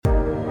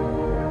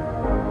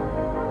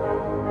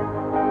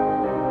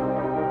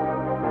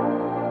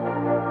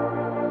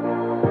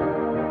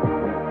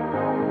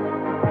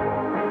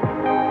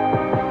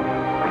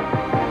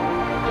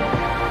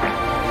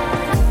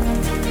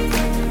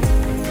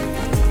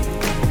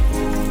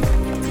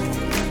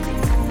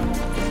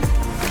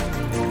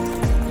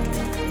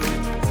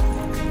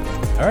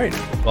All right,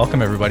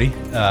 welcome everybody.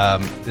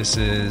 This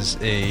is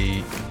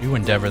a new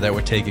endeavor that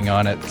we're taking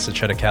on at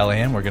Sachetta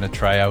Callahan. We're going to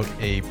try out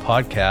a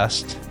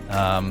podcast.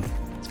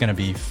 It's going to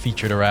be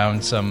featured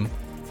around some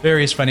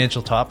various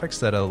financial topics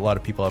that a lot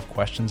of people have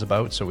questions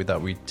about. So we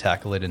thought we'd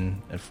tackle it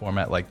in a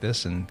format like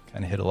this and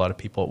kind of hit a lot of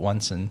people at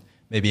once and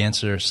maybe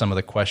answer some of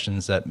the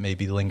questions that may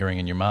be lingering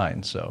in your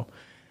mind. So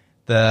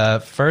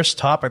the first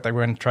topic that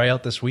we're going to try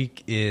out this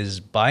week is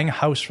buying a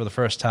house for the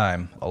first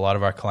time. A lot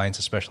of our clients,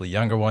 especially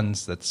younger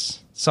ones,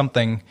 that's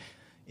something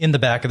in the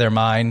back of their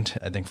mind,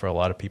 I think, for a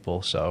lot of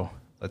people. So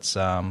let's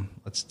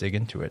dig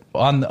into it.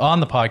 On the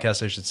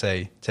podcast, I should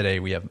say, today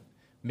we have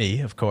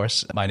me, of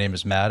course. My name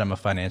is Matt. I'm a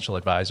financial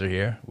advisor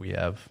here. You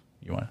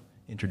want to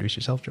introduce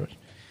yourself, George?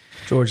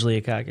 George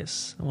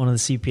Leokakis, one of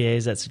the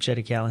CPAs at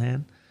Sachetta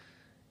Callahan.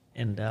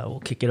 And we'll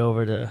kick it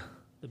over to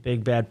the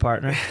big bad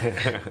partner.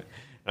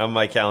 I'm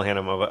Mike Callahan.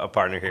 I'm a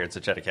partner here at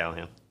Sachetta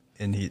Callahan.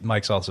 And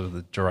Mike's also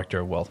the director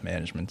of wealth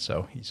management,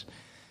 so he's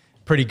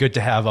pretty good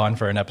to have on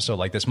for an episode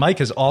like this. Mike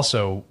has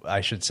also, I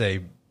should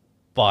say,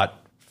 bought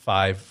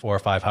 4 or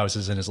 5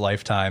 houses in his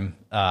lifetime.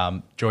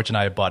 George and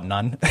I have bought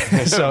none.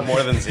 So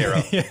more than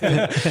zero.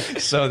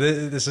 So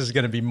this is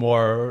going to be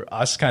more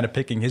us kind of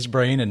picking his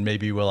brain, and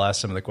maybe we'll ask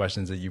some of the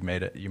questions that you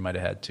might have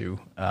had too.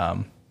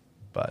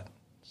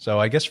 So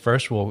I guess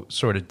first we'll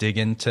sort of dig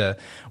into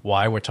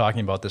why we're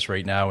talking about this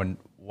right now and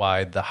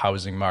why the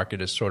housing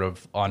market is sort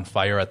of on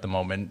fire at the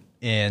moment.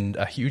 And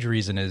a huge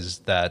reason is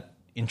that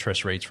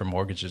interest rates for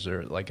mortgages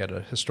are like at a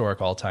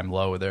historic all-time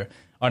low. They're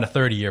on a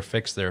 30-year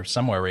fix. They're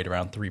somewhere right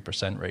around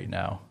 3% right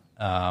now.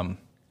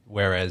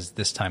 Whereas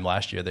this time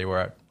last year, they were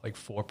at like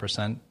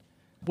 4%,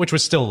 which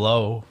was still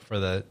low for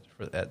that,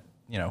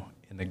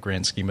 in the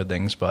grand scheme of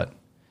things. But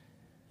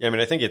yeah, I mean,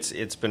 I think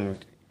it's been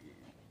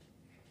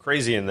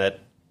crazy in that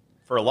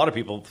for a lot of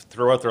people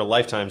throughout their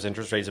lifetimes,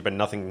 interest rates have been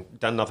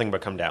done nothing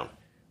but come down.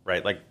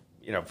 Right, like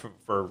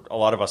for a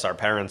lot of us, our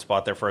parents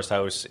bought their first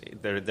house.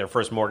 Their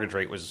first mortgage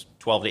rate was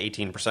 12 to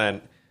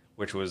 18%,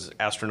 which was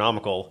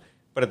astronomical.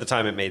 But at the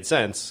time, it made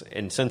sense.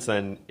 And since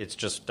then, it's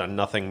just done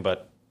nothing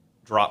but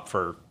drop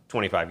for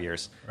 25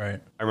 years. Right.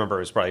 I remember it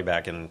was probably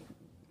back in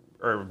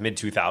mid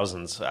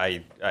 2000s.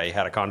 I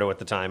had a condo at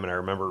the time, and I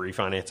remember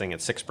refinancing at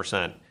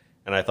 6%,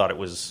 and I thought it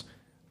was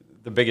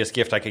the biggest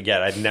gift I could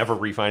get. I'd never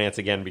refinance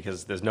again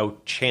because there's no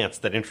chance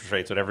that interest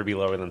rates would ever be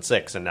lower than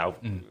 6. And now,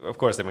 of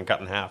course, they've been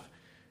cut in half.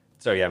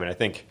 So, yeah, I mean, I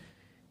think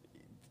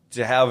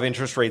to have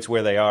interest rates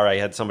where they are, I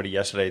had somebody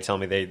yesterday tell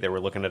me they were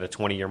looking at a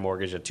 20-year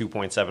mortgage at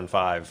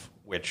 2.75,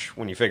 which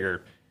when you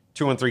figure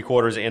 2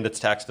 3/4 and it's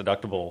tax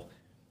deductible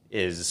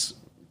is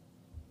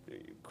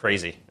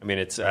crazy. I mean,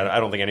 I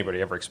don't think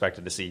anybody ever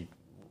expected to see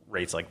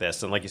rates like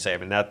this. And like you say, I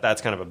mean,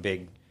 that's kind of a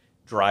big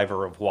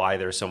driver of why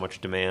there's so much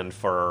demand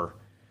for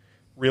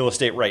real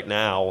estate right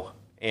now.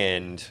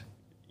 And,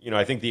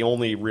 I think the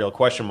only real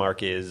question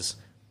mark is,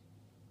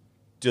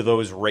 do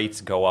those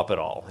rates go up at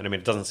all? And I mean,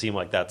 it doesn't seem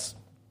like that's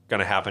going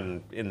to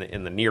happen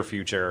in the near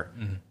future,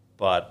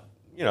 but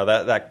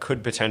that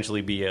could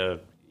potentially be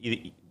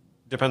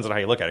depends on how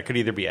you look at it. It could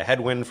either be a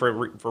headwind for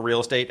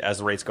real estate as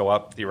the rates go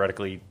up.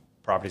 Theoretically,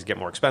 properties get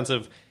more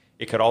expensive.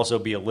 It could also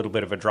be a little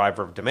bit of a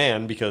driver of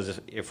demand because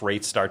if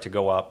rates start to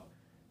go up,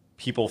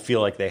 people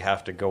feel like they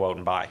have to go out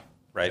and buy,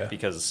 right? Yeah.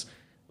 Because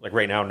like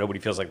right now, nobody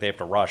feels like they have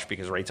to rush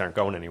because rates aren't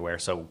going anywhere.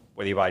 So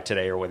whether you buy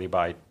today or whether you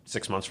buy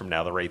 6 months from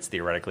now, the rates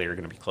theoretically are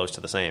going to be close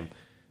to the same.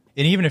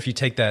 And even if you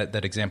take that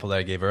example that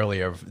I gave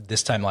earlier, of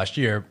this time last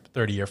year,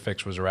 30-year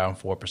fix was around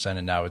 4%,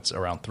 and now it's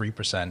around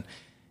 3%.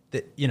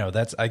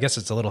 That's, I guess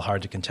it's a little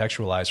hard to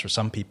contextualize for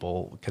some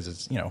people because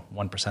it's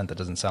 1%. That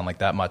doesn't sound like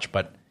that much.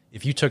 But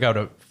if you took out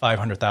a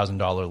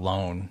 $500,000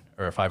 loan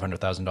or a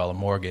 $500,000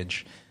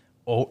 mortgage,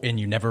 and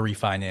you never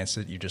refinanced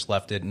it, you just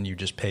left it, and you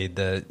just paid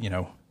the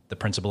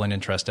principal and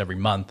interest every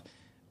month,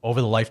 over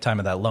the lifetime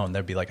of that loan,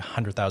 there'd be like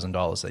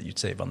 $100,000 that you'd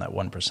save on that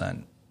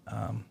 1%.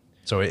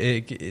 So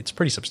it's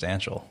pretty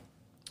substantial.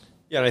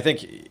 Yeah, and I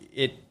think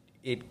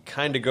it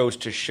kind of goes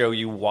to show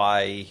you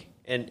why,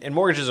 and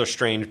mortgages are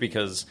strange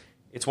because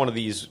it's one of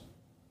these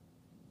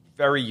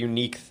very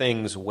unique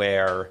things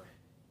where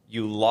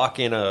you lock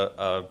in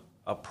a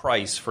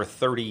price for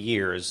 30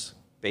 years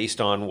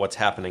based on what's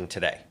happening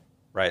today,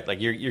 right?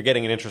 Like you're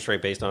getting an interest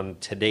rate based on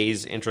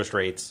today's interest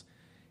rates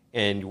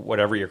and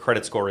whatever your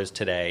credit score is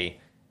today,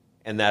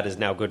 and that is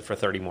now good for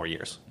 30 more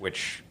years,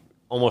 which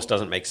almost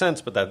doesn't make sense,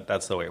 but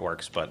that's the way it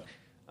works. But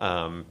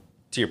to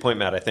your point,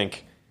 Matt, I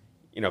think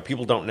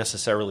people don't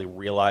necessarily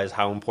realize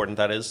how important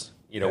that is.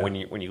 When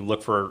you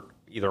look for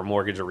either a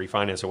mortgage or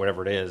refinance or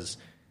whatever it is,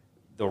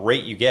 the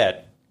rate you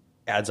get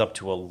adds up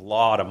to a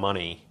lot of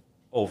money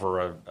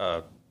over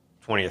a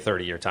 20 or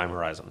 30 year time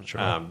horizon.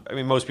 Sure. I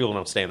mean, most people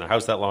don't stay in their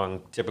house that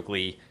long.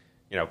 Typically,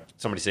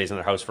 somebody stays in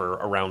their house for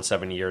around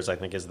 7 years, I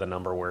think is the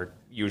number, where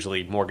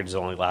usually mortgages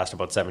only last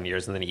about 7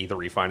 years and then you either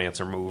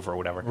refinance or move or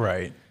whatever.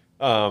 Right.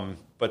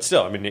 But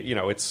still, I mean,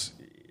 it's,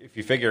 if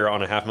you figure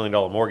on a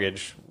 $500,000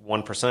 mortgage,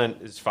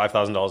 1% is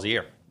 $5,000 a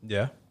year.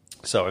 Yeah.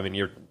 So, I mean,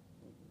 you're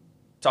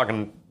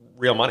talking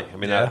real money. I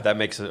mean, that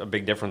makes a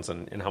big difference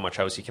in how much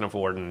house you can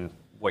afford and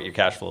what your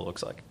cash flow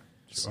looks like.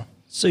 Sure.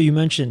 So you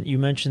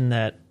mentioned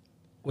that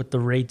with the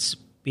rates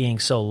being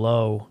so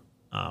low,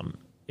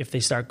 if they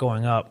start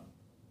going up,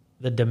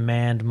 the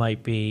demand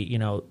might be,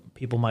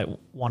 people might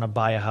want to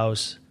buy a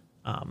house.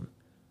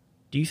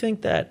 Do you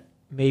think that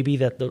maybe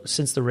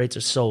since the rates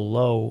are so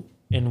low,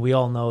 and we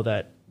all know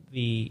that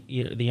the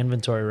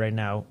inventory right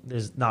now,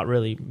 there's not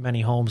really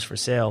many homes for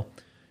sale,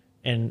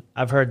 and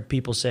I've heard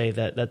people say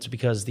that that's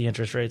because the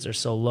interest rates are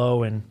so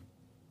low and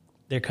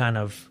they're kind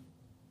of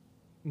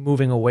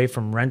moving away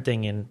from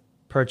renting and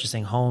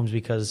purchasing homes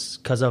because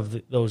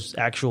of those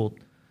actual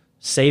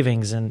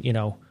savings, and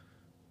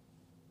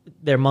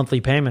their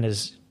monthly payment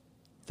is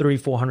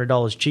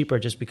 $300-400 cheaper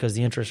just because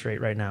the interest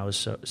rate right now is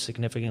so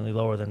significantly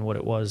lower than what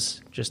it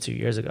was just 2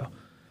 years ago.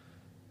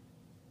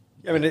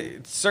 I mean,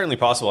 it's certainly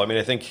possible. I mean,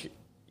 I think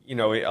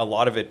a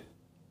lot of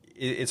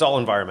it's all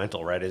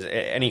environmental, right?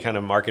 Any kind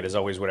of market is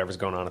always whatever's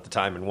going on at the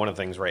time, and one of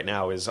the things right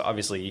now is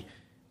obviously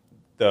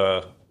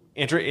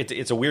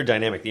it's a weird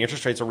dynamic. The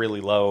interest rates are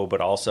really low,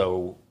 but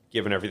also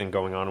given everything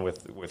going on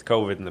with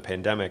COVID and the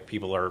pandemic,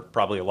 people are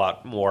probably a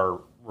lot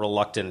more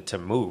reluctant to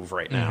move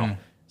right now.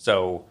 Mm-hmm.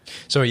 So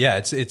yeah,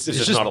 it's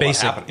just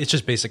basic. It's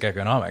just basic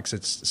economics.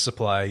 It's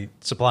supply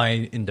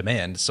and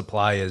demand.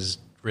 Supply is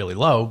really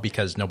low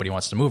because nobody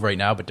wants to move right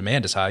now, but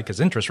demand is high because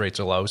interest rates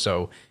are low.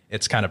 So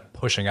it's kind of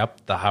pushing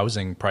up the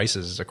housing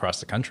prices across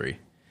the country.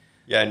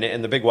 Yeah,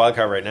 and the big wild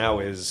card right now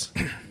is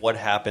what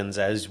happens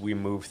as we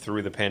move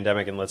through the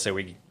pandemic, and let's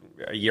say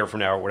a year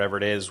from now or whatever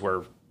it is,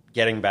 we're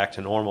getting back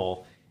to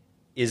normal.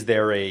 Is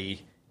there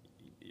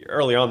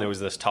early on there was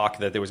this talk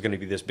that there was going to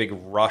be this big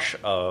rush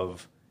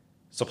of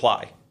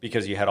supply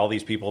because you had all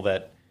these people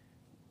that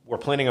were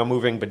planning on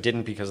moving but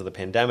didn't because of the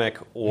pandemic,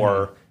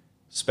 or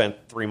spent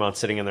 3 months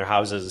sitting in their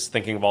houses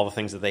thinking of all the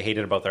things that they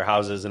hated about their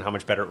houses and how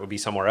much better it would be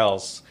somewhere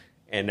else.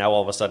 And now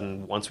all of a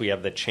sudden, once we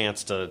have the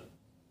chance to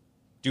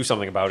do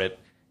something about it,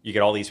 you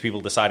get all these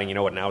people deciding, you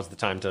know what, now is the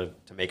time to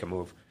make a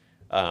move.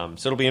 So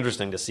it'll be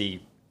interesting to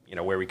see,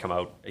 where we come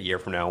out a year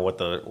from now, what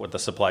the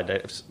supply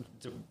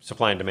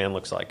and demand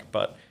looks like.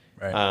 But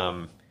right.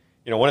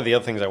 One of the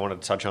other things I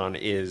wanted to touch on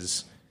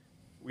is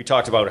we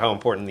talked about how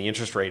important the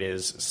interest rate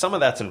is. Some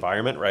of that's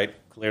environment, right?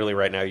 Clearly,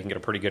 right now you can get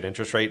a pretty good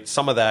interest rate.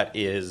 Some of that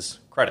is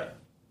credit,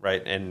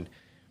 right? And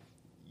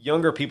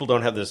younger people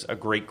don't have a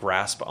great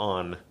grasp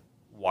on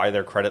why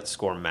their credit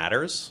score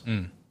matters,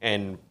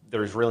 and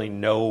there's really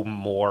no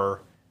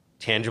more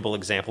tangible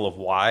example of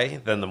why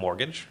than the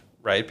mortgage,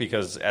 right?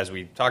 Because as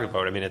we talked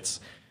about, I mean,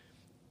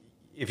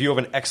 if you have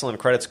an excellent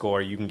credit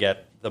score, you can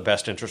get the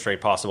best interest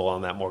rate possible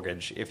on that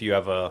mortgage. If you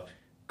have a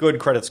good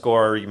credit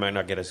score, you might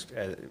not get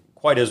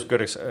quite as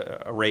good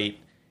a rate.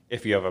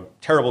 If you have a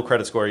terrible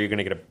credit score, you're going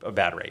to get a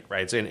bad rate,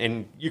 right?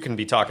 And you can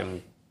be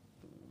talking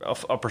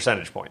a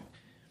percentage point.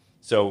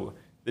 So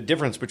the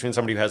difference between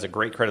somebody who has a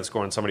great credit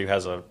score and somebody who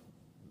has a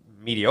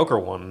mediocre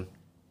one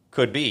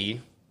could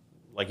be,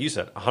 like you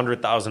said,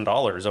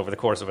 $100,000 over the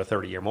course of a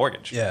 30-year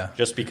mortgage. Yeah.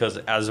 Just because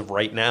as of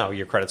right now,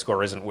 your credit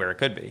score isn't where it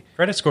could be.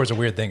 Credit score is a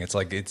weird thing. It's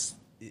like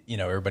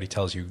everybody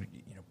tells you,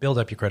 build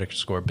up your credit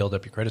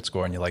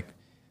score, and you're like,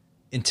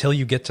 until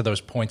you get to those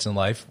points in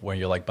life where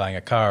you're like buying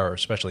a car or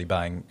especially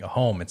buying a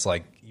home, it's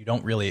like you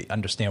don't really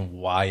understand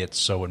why it's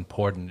so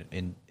important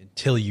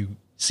until you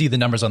see the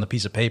numbers on the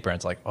piece of paper, and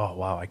it's like, oh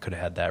wow, I could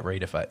have had that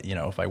rate if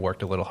I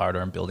worked a little harder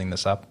on building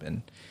this up.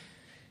 And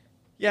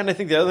yeah, and I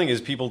think the other thing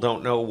is people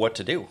don't know what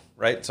to do,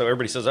 right? So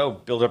everybody says, "Oh,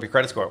 build up your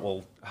credit score."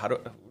 Well,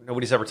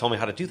 nobody's ever told me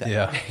how to do that.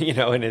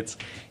 Yeah. And it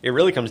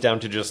really comes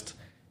down to just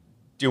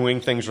doing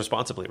things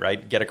responsibly,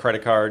 right? Get a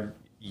credit card,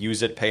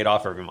 use it, pay it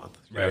off every month.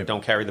 Right.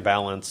 Don't carry the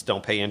balance,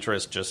 don't pay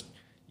interest, just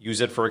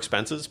use it for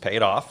expenses, pay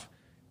it off.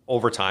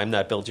 Over time,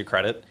 that builds your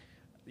credit.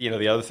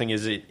 The other thing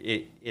is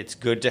it's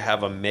good to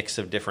have a mix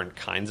of different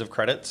kinds of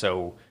credit.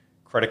 So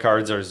credit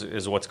cards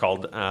is what's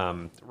called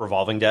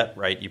revolving debt,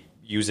 right? You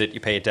use it, you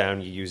pay it down,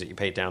 you use it, you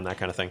pay it down, that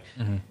kind of thing.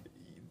 Mm-hmm.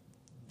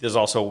 There's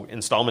also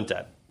installment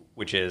debt,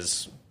 which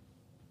is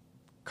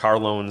car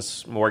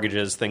loans,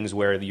 mortgages, things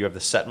where you have the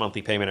set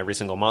monthly payment every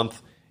single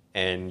month,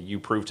 and you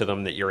prove to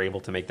them that you're able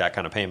to make that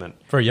kind of payment.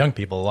 For young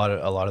people, a lot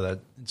of that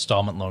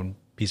installment loan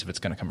piece of it's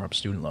going to come from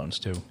student loans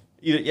too.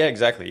 Yeah,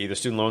 exactly. Either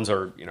student loans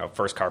or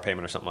first car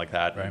payment or something like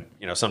that. Right.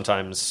 And,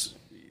 sometimes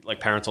like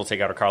parents will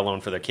take out a car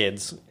loan for their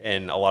kids,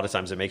 and a lot of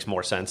times it makes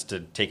more sense to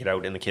take it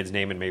out in the kid's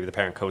name and maybe the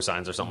parent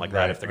co-signs or something like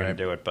that if they're going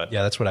to do it. But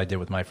yeah, that's what I did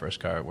with my first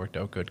car. It worked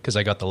out good because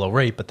I got the low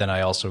rate, but then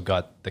I also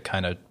got the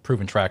kind of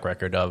proven track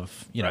record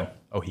of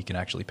he can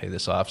actually pay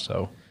this off.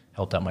 So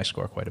helped out my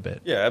score quite a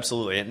bit. Yeah,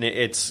 absolutely. And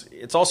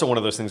it's also one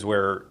of those things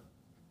where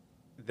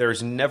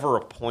there's never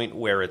a point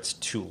where it's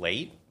too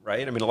late,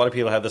 right? I mean, a lot of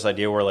people have this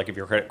idea where like if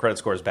your credit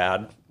score is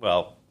bad,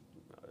 well,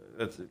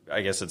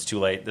 I guess it's too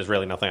late. There's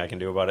really nothing I can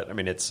do about it. I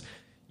mean,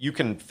 you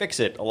can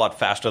fix it a lot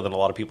faster than a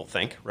lot of people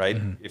think, right?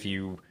 Mm-hmm. If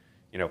you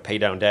pay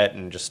down debt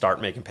and just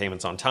start making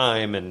payments on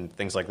time and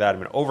things like that. I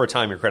mean, over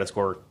time, your credit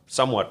score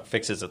somewhat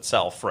fixes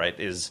itself, right?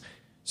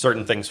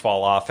 Certain things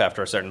fall off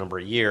after a certain number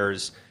of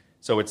years.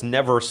 So it's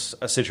never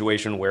a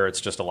situation where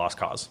it's just a lost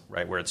cause,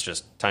 right? Where it's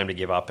just time to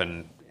give up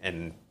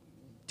and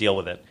deal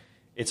with it.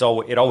 it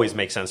always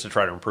makes sense to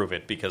try to improve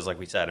it because, like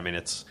we said, I mean,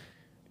 it's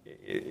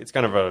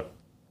kind of a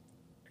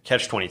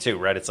catch-22,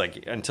 right? It's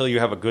like until you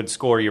have a good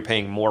score, you're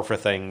paying more for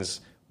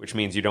things, which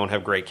means you don't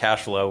have great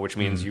cash flow, which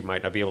means you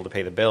might not be able to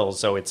pay the bills.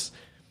 So it's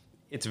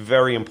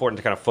very important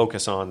to kind of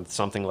focus on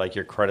something like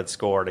your credit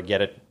score to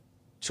get it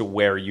to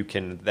where you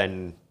can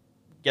then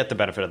get the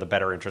benefit of the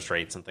better interest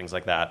rates and things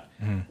like that,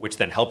 which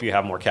then help you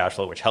have more cash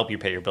flow, which help you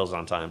pay your bills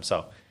on time.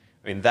 So,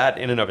 I mean, that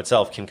in and of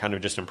itself can kind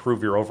of just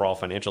improve your overall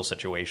financial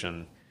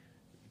situation,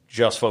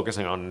 just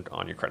focusing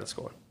on your credit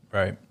score.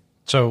 Right.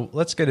 So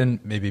let's get in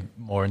maybe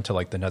more into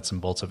like the nuts and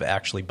bolts of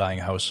actually buying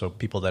a house. So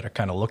people that are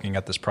kind of looking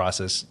at this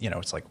process,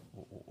 it's like,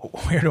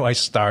 where do I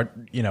start?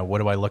 What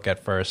do I look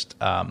at first?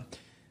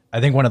 I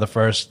think one of the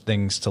first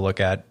things to look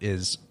at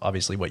is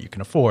obviously what you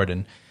can afford.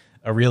 And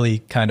a really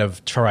kind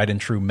of tried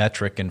and true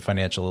metric in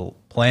financial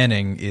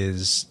planning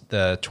is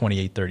the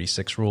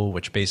 28-36 rule,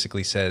 which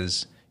basically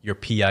says your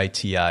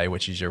PITI,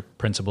 which is your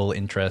principal,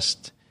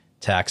 interest,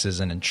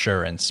 taxes, and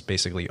insurance,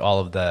 basically all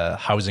of the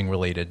housing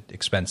related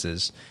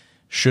expenses,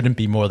 shouldn't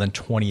be more than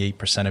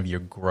 28% of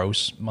your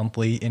gross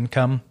monthly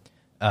income.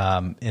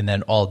 And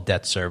then all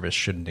debt service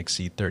shouldn't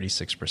exceed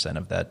 36%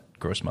 of that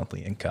gross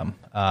monthly income.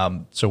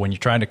 So when you're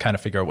trying to kind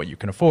of figure out what you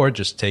can afford,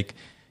 just take,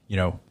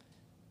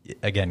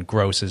 again,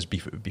 gross is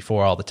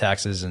before all the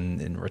taxes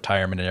and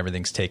retirement and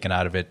everything's taken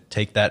out of it.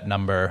 Take that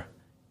number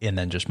and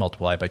then just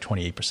multiply it by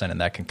 28%. And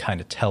that can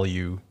kind of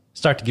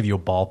start to give you a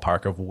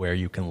ballpark of where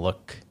you can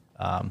look,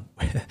 where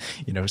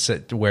to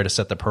set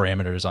the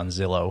parameters on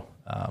Zillow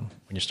when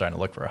you're starting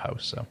to look for a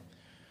house. So,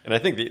 and I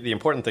think the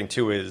important thing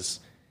too is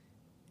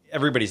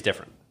everybody's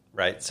different,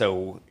 right?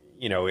 So,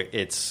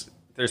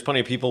 there's plenty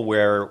of people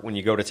where when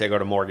you go to take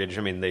out a mortgage,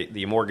 I mean,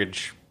 the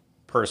mortgage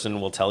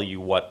person will tell you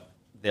what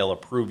they'll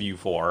approve you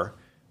for,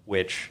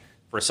 which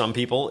for some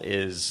people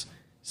is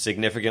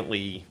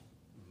significantly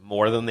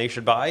more than they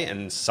should buy,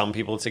 and some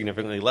people it's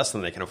significantly less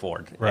than they can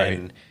afford. Right.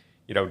 And,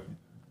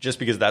 just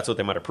because that's what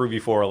they might approve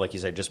you for, like you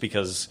said, just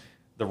because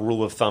the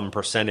rule of thumb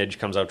percentage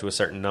comes out to a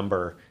certain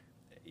number,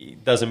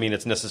 it doesn't mean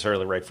it's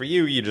necessarily right for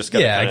you. You just got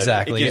to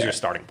exactly. It gives you a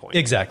starting point.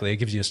 Exactly. It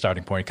gives you a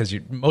starting point because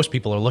most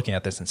people are looking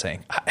at this and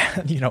saying,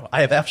 I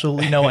have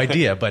absolutely no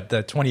idea, but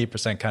the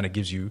 28% kind of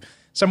gives you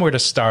somewhere to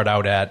start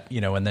out at,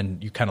 and then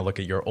you kind of look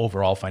at your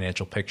overall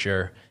financial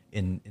picture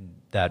in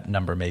that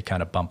number may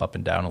kind of bump up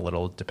and down a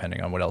little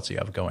depending on what else you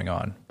have going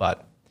on.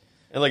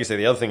 And like I say,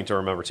 the other thing to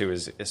remember too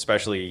is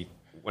especially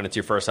when it's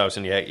your first house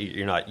and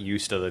you're not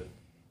used to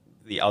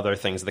the other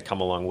things that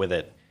come along with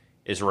it,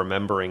 is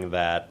remembering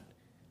that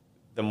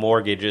the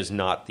mortgage is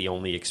not the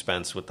only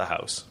expense with the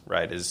house,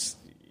 right? Is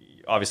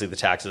obviously the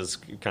taxes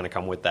kind of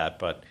come with that,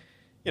 but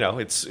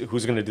it's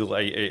who's going to do,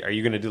 are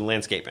you going to do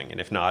landscaping?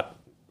 And if not,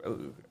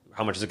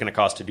 how much is it going to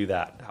cost to do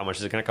that? How much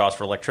is it going to cost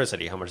for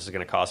electricity? How much is it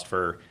going to cost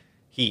for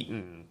heat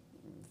and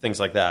things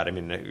like that? I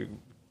mean,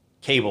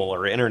 cable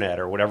or internet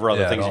or whatever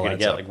other things you're going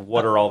to get. Like,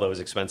 what are all those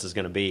expenses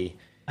going to be?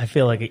 I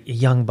feel like a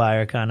young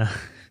buyer kind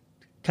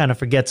of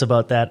forgets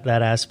about that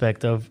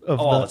aspect of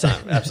all the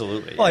time.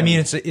 Absolutely. Well, I mean,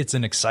 it's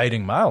an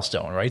exciting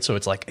milestone, right? So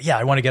it's like,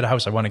 I want to get a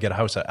house.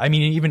 I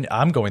mean, even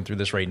I'm going through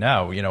this right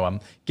now.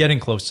 I'm getting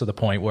close to the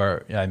point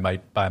where I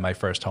might buy my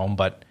first home,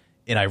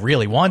 and I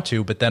really want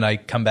to, but then I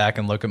come back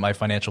and look at my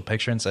financial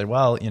picture and say,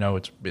 well,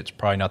 it's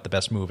probably not the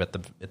best move at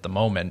the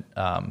moment.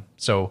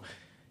 So,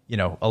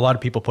 a lot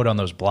of people put on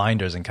those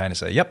blinders and kind of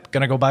say, yep,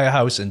 going to go buy a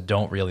house, and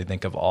don't really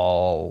think of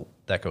all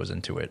that goes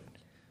into it.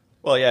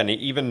 Well, yeah, and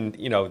even,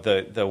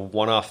 the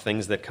one-off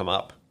things that come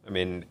up. I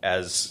mean,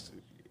 as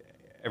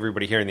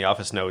everybody here in the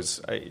office knows,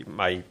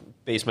 my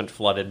basement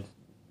flooded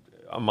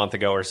a month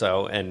ago or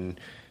so, and,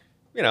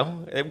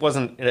 it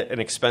wasn't an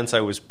expense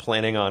I was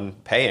planning on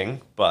paying,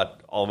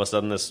 but all of a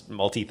sudden this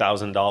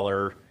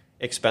multi-$1,000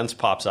 expense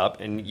pops up,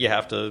 and you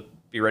have to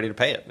be ready to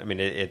pay it. I mean,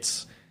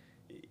 it's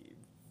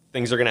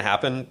things are going to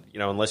happen,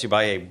 unless you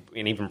buy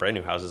and even brand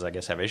new houses, I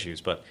guess, have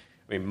issues, but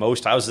I mean,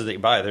 most houses that you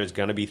buy, there's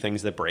going to be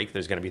things that break.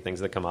 There's going to be things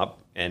that come up.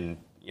 And,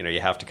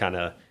 you have to kind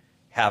of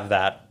have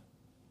that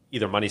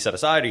either money set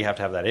aside, or you have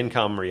to have that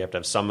income, or you have to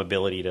have some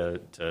ability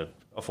to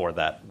afford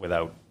that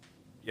without,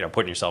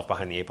 putting yourself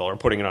behind the eight ball or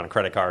putting it on a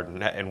credit card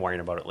and worrying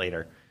about it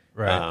later.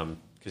 Right.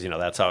 Because,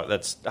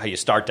 that's how you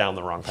start down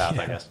the wrong path,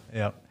 I guess.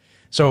 Yeah.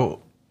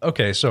 So,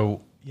 okay.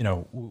 So,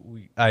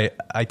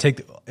 I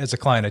take, as a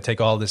client, I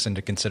take all this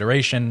into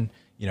consideration,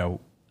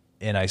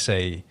 and I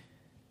say,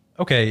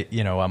 okay,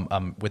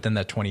 I'm within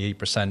that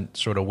 28%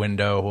 sort of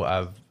window.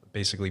 I've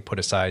basically put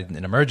aside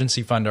an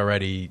emergency fund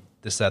already,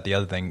 this, that, the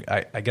other thing.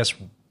 I guess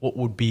what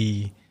would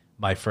be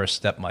my first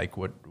step, Mike?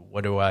 What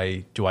do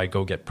I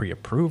go get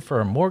pre-approved for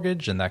a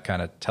mortgage? And that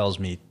kind of tells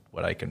me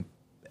what I can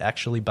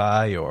actually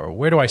buy, or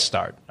where do I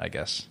start, I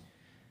guess?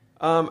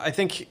 I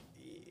think,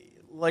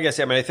 like I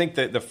said, I think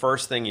that the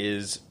first thing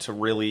is to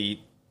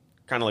really,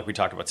 kind of like we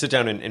talked about, sit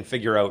down and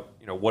figure out,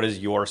 what does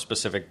your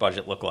specific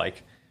budget look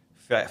like?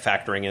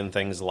 Factoring in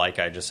things like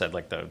I just said,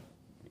 like the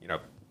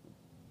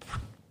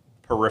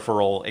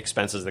peripheral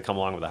expenses that come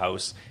along with the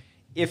house,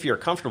 if you're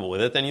comfortable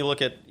with it, then you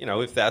look at,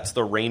 if that's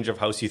the range of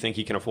house you think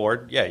you can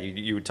afford, yeah,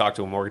 you would talk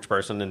to a mortgage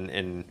person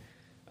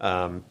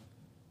and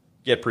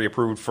get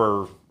pre-approved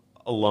for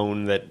a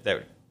loan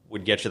that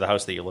would get you the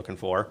house that you're looking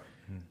for.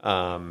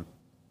 And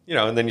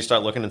then you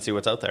start looking and see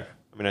what's out there.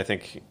 I mean, I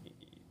think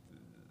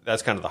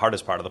that's kind of the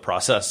hardest part of the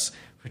process,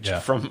 which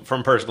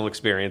from personal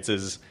experience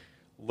is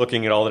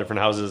looking at all the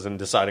different houses and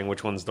deciding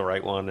which one's the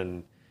right one.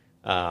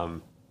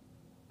 And,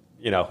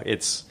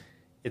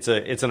 it's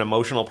an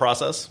emotional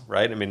process,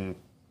 right? I mean,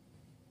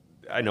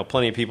 I know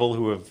plenty of people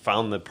who have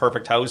found the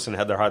perfect house and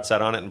had their heart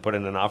set on it and put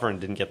in an offer and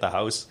didn't get the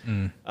house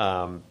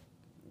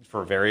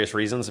for various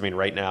reasons. I mean,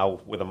 right now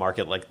with a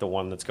market like the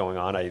one that's going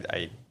on,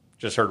 I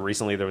just heard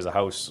recently there was a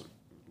house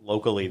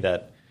locally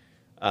that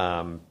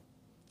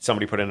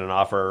somebody put in an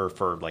offer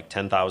for like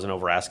 $10,000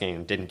 over asking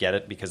and didn't get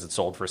it because it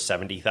sold for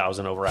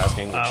 $70,000 over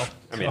asking. Which,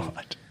 I mean,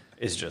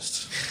 is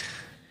just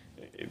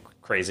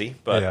crazy,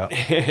 but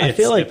I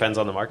feel like it depends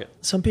on the market.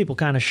 Some people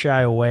kind of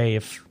shy away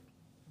if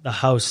the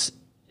house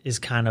is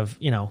kind of,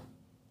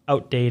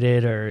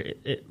 outdated or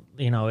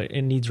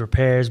it needs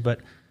repairs. But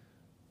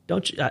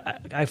don't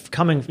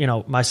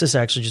you, my sister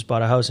actually just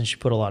bought a house and she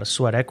put a lot of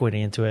sweat equity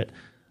into it.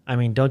 I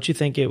mean, don't you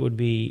think it would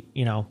be,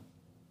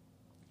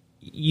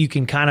 you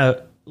can kind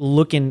of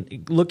look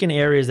in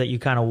areas that you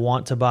kind of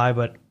want to buy,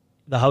 but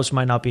the house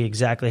might not be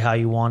exactly how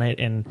you want it.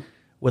 And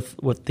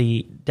with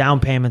the down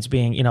payments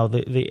being,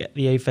 the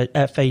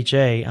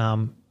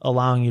FHA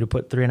allowing you to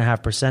put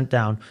 3.5%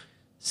 down,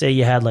 say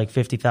you had like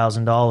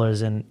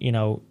 $50,000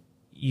 and,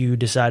 you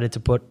decided to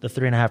put the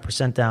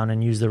 3.5% down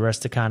and use the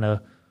rest to kind of,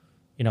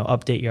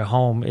 update your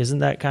home. Isn't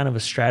that kind of a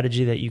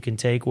strategy that you can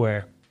take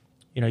where,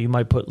 you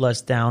might put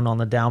less down on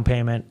the down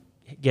payment,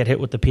 get hit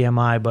with the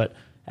PMI, but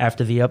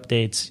after the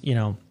updates,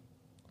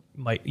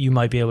 you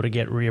might be able to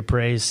get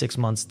reappraised 6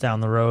 months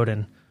down the road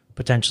and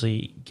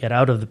potentially get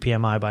out of the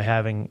PMI by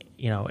having,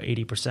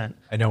 80%.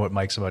 I know what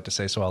Mike's about to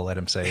say, so I'll let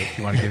him say it.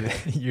 You want to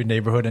give your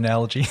neighborhood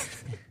analogy?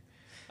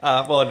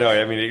 Well, no,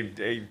 I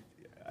mean,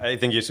 I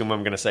think you assume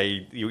I'm going to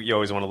say you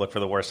always want to look for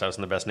the worst house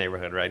in the best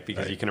neighborhood, right?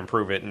 Because you can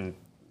improve it and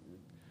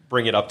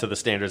bring it up to the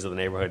standards of the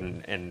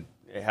neighborhood and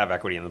have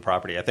equity in the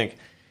property. I think,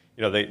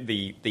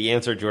 the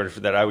answer, George,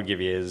 that I would give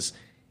you is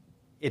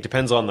it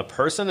depends on the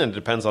person and it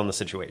depends on the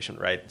situation,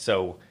 right?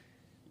 So,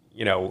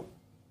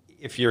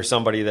 if you're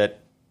somebody that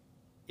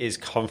is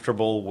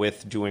comfortable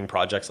with doing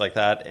projects like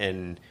that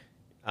and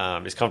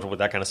is comfortable with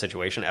that kind of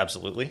situation,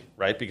 absolutely,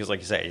 right? Because like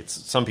you say,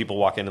 some people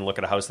walk in and look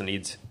at a house that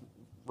needs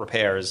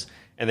repairs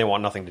and they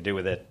want nothing to do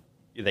with it.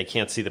 They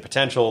can't see the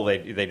potential.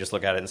 They just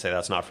look at it and say,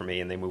 that's not for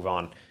me, and they move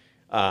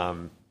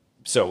on.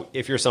 So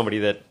if you're somebody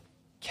that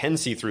can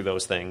see through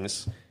those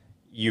things,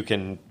 you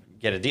can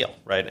get a deal,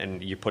 right?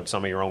 And you put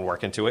some of your own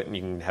work into it and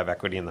you can have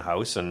equity in the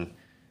house. And,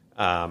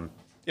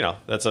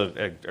 that's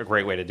a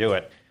great way to do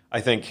it.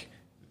 I think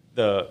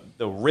the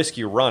risk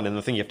you run and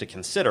the thing you have to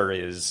consider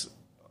is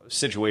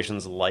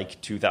situations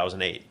like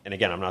 2008. And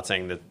again, I'm not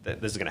saying that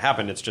this is going to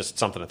happen. It's just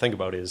something to think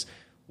about. Is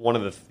one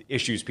of the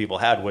issues people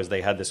had was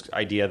they had this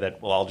idea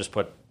that, well, I'll just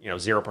put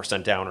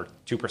 0% down or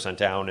 2%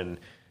 down and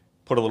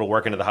put a little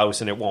work into the house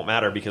and it won't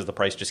matter because the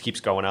price just keeps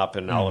going up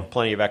and I'll have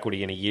plenty of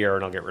equity in a year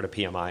and I'll get rid of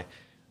PMI.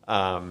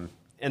 And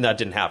that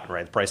didn't happen,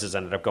 right? The prices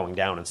ended up going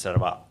down instead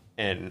of up.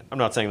 And I'm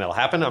not saying that'll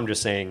happen. I'm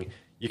just saying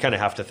you kind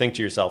of have to think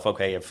to yourself,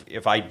 okay,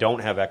 if I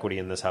don't have equity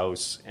in this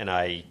house and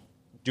I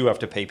do have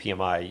to pay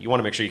PMI, you want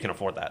to make sure you can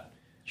afford that,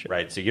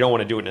 right? So you don't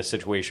want to do it in a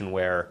situation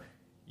where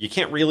you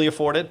can't really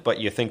afford it, but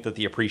you think that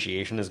the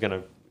appreciation is going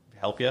to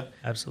help you.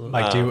 Absolutely.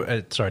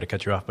 Mike, sorry to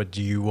cut you off, but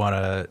do you want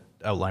to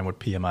outline what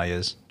PMI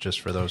is,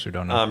 just for those who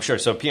don't know? Sure.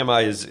 So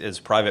PMI is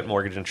private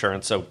mortgage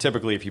insurance. So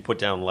typically if you put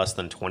down less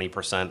than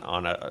 20%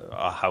 on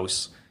a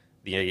house,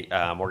 the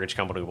mortgage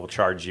company will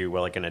charge you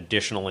like an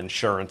additional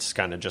insurance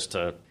kind of just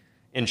to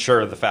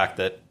ensure the fact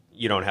that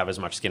you don't have as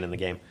much skin in the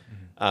game.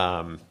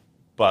 Mm-hmm.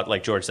 But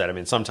like George said, I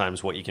mean,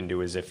 sometimes what you can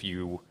do is if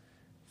you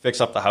fix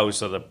up the house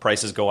so the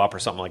prices go up or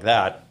something like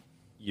that,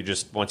 you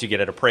just, once you get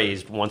it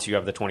appraised, once you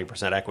have the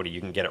 20% equity, you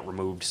can get it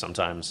removed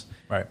sometimes.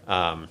 Right.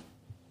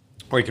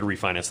 Or you could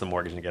refinance the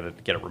mortgage and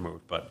get it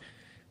removed. But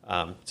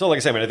so like I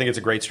said, I think it's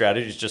a great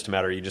strategy. It's just a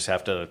matter, you just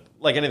have to,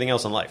 like anything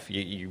else in life,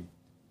 you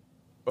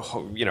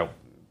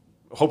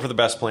hope for the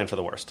best, plan for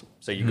the worst.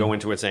 So you go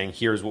into it saying,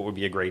 here's what would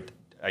be a great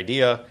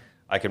idea.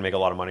 I could make a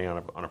lot of money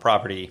on a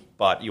property,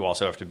 but you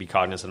also have to be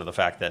cognizant of the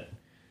fact that,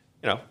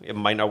 it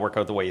might not work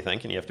out the way you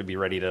think, and you have to be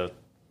ready to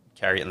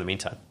carry it in the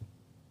meantime.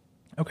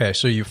 Okay,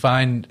 so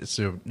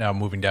now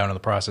moving down in the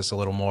process a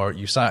little more,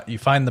 you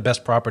find the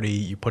best property,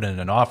 you put in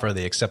an offer,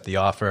 they accept the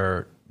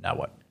offer, now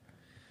what?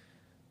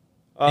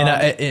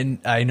 And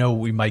I know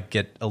we might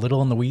get a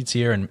little in the weeds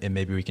here, and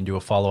maybe we can do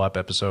a follow-up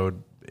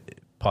episode,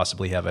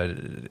 possibly have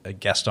a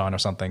guest on or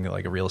something,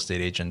 like a real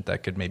estate agent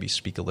that could maybe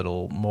speak a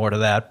little more to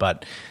that,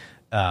 but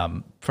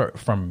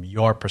from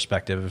your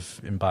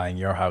perspective in buying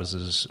your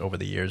houses over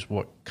the years,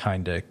 what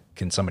kind of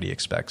can somebody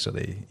expect? So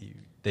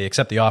they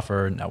accept the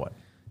offer, now what?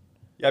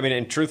 Yeah, I mean,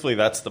 and truthfully,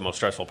 that's the most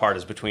stressful part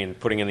is between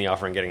putting in the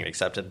offer and getting it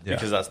accepted,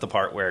 because that's the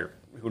part where,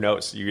 who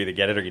knows, you either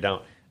get it or you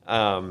don't.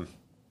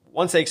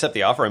 once they accept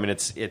the offer, I mean,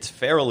 it's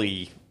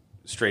fairly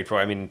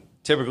straightforward. I mean,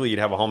 typically you'd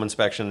have a home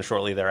inspection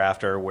shortly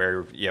thereafter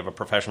where you have a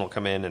professional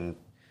come in and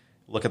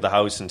look at the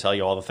house and tell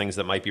you all the things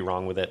that might be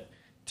wrong with it.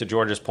 To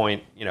George's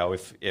point,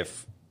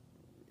 if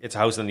it's a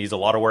house that needs a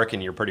lot of work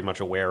and you're pretty much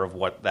aware of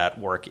what that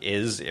work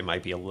is, it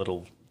might be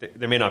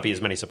there may not be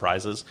as many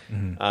surprises.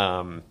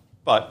 Mm-hmm.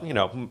 But,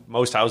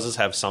 most houses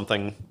have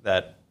something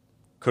that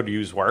could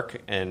use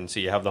work. And so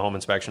you have the home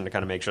inspection to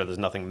kind of make sure there's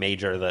nothing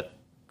major that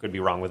could be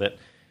wrong with it.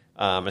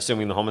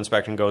 Assuming the home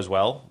inspection goes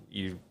well,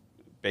 you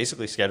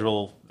basically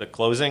schedule the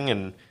closing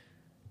and,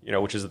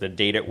 which is the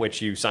date at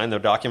which you sign the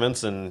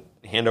documents and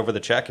hand over the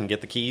check and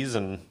get the keys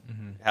and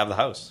have the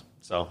house.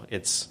 So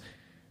it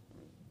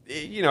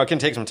can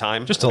take some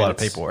time. Just a lot of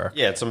paperwork.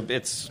 Yeah,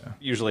 it's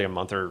usually a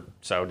month or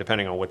so,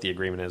 depending on what the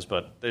agreement is.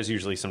 But there's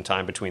usually some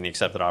time between the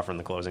accepted offer and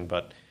the closing.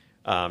 But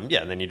and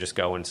then you just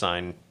go and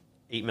sign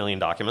 8 million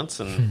documents,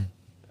 and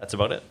that's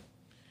about it.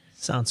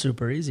 Sounds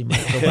super easy.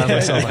 Might go buy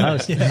myself a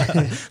house.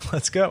 Yeah.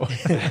 Let's go.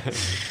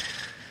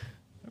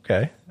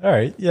 Okay. All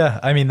right. Yeah.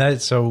 I mean, I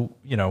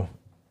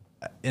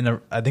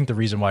think the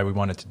reason why we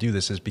wanted to do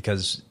this is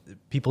because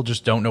people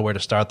just don't know where to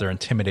start. They're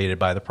intimidated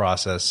by the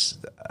process.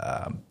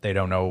 They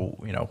don't know,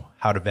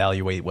 how to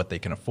evaluate what they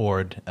can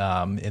afford,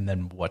 and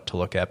then what to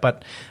look at.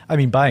 But I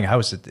mean, buying a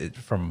house,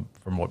 from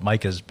what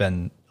Mike has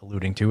been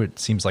alluding to, it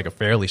seems like a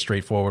fairly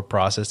straightforward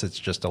process. It's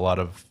just a lot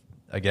of,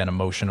 again,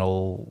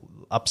 emotional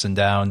ups and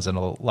downs and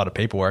a lot of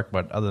paperwork.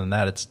 But other than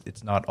that,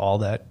 it's not all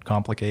that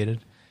complicated.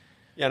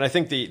 Yeah, and I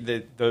think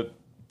the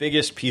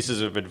biggest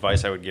pieces of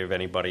advice I would give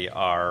anybody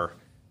are,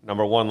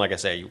 number one, like I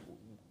say,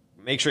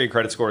 make sure your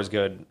credit score is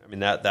good. I mean,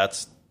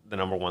 that's the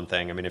number one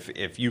thing. I mean,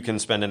 if you can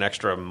spend an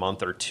extra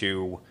month or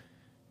two,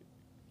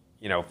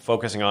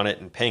 focusing on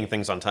it and paying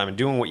things on time and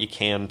doing what you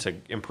can to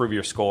improve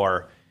your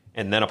score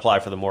and then apply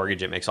for the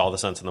mortgage, it makes all the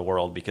sense in the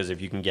world, because if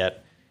you can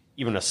get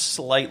even a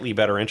slightly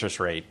better interest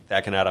rate,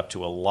 that can add up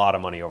to a lot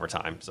of money over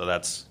time. So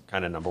that's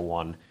kind of number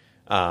one.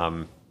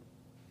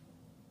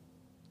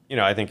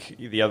 I think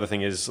the other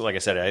thing is, like I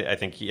said, I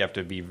think you have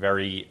to be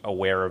very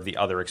aware of the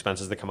other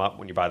expenses that come up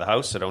when you buy the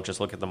house. So don't just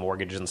look at the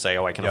mortgage and say,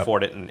 I can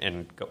afford it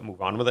and go,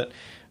 move on with it.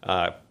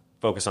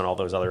 Focus on all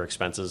those other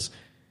expenses.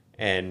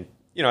 And,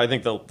 I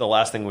think the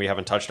last thing, we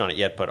haven't touched on it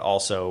yet, but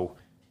also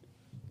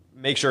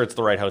make sure it's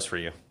the right house for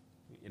you.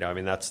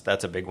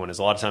 That's a big one. Is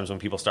a lot of times when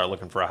people start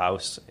looking for a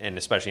house, and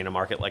especially in a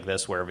market like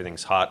this where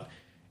everything's hot,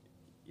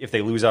 if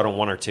they lose out on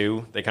one or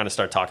two, they kind of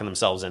start talking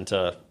themselves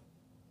into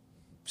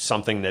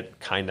something that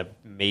kind of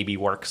maybe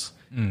works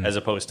as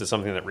opposed to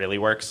something that really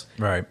works.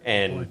 Right.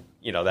 And,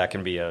 that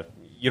can be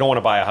you don't want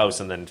to buy a house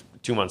and then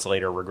 2 months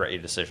later regret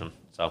your decision.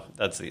 So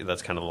that's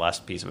kind of the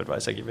last piece of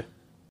advice I give you.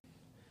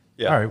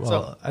 Yeah. All right.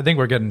 Well, I think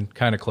we're getting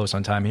kind of close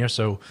on time here.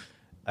 So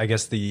I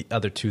guess the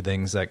other two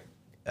things that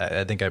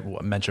I think I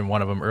mentioned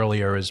one of them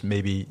earlier is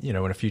maybe, in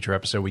a future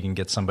episode, we can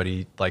get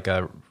somebody like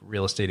a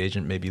real estate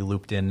agent maybe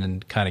looped in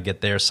and kind of get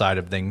their side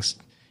of things,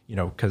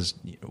 because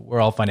we're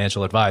all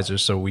financial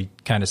advisors. So we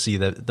kind of see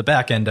the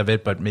back end of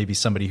it, but maybe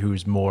somebody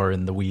who's more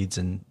in the weeds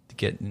and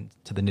get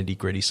into the nitty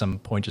gritty, some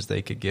pointers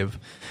they could give.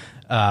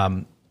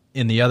 And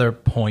the other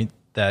point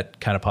that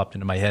kind of popped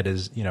into my head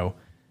is,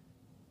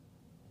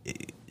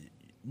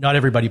 not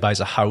everybody buys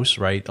a house,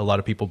 right? A lot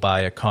of people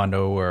buy a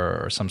condo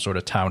or some sort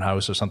of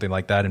townhouse or something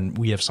like that. And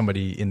we have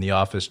somebody in the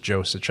office,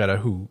 Joe Sachetta,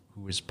 who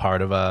is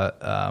part of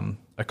a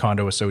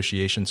condo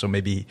association. So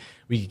maybe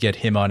we could get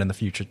him on in the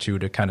future too,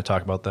 to kind of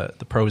talk about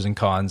the pros and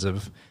cons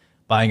of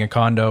buying a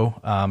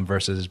condo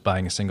versus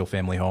buying a single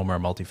family home or a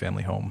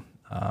multifamily home.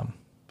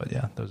 But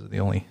yeah, those are the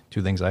only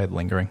two things I had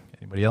lingering.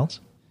 Anybody else?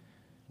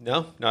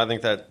 No, I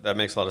think that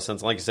makes a lot of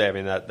sense. Like you say, I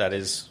mean, that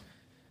is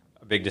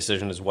a big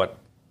decision, is what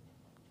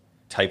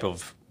type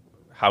of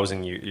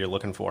housing you're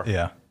looking for.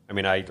 Yeah. I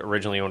mean, I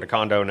originally owned a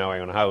condo. Now I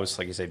own a house.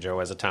 Like you say, Joe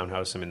has a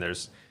townhouse. I mean,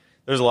 there's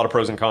a lot of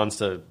pros and cons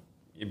to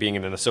being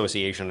in an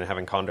association and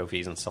having condo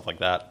fees and stuff like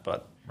that.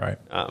 But right.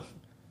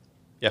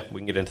 Yeah,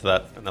 we can get into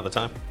that another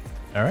time.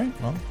 All right.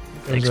 Well,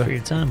 thanks for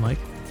your time, Mike.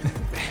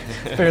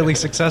 Fairly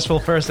successful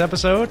first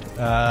episode.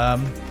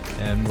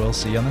 And we'll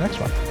see you on the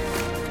next one.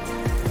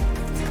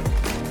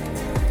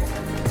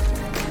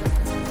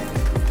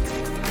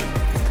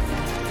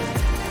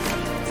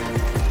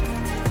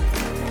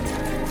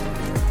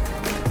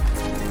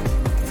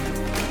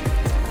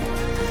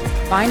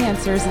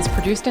 Financers is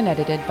produced and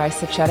edited by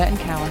Sachetta and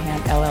Callahan,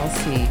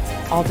 LLC.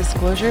 All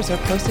disclosures are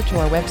posted to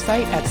our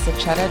website at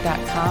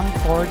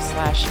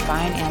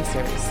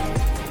sachetta.com/financers.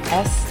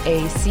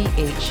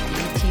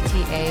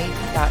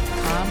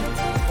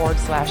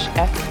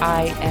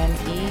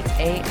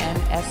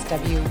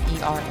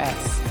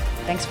 SACHETTA.com/FINEANSWERS.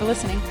 Thanks for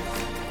listening.